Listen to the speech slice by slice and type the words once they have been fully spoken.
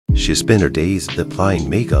She spent her days applying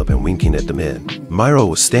makeup and winking at the men. Myra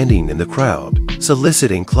was standing in the crowd,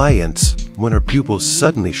 soliciting clients, when her pupils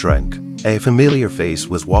suddenly shrank. A familiar face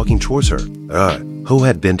was walking towards her. Who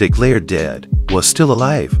had been declared dead, was still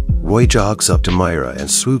alive. Roy jogs up to Myra and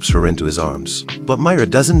swoops her into his arms. But Myra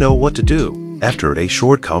doesn't know what to do. After a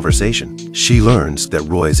short conversation, she learns that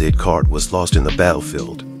Roy's aid card was lost in the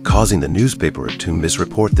battlefield, causing the newspaper to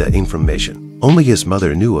misreport that information. Only his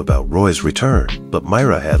mother knew about Roy's return, but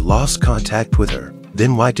Myra had lost contact with her.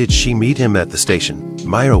 Then why did she meet him at the station?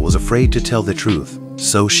 Myra was afraid to tell the truth,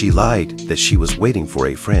 so she lied that she was waiting for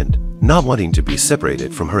a friend, not wanting to be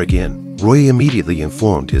separated from her again. Roy immediately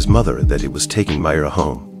informed his mother that it was taking Myra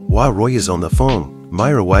home. While Roy is on the phone,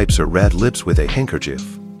 Myra wipes her red lips with a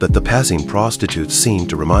handkerchief. But the passing prostitutes seem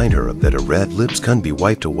to remind her that her red lips can be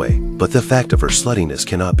wiped away, but the fact of her sluttiness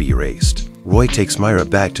cannot be erased. Roy takes Myra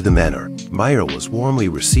back to the manor. Myra was warmly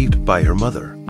received by her mother.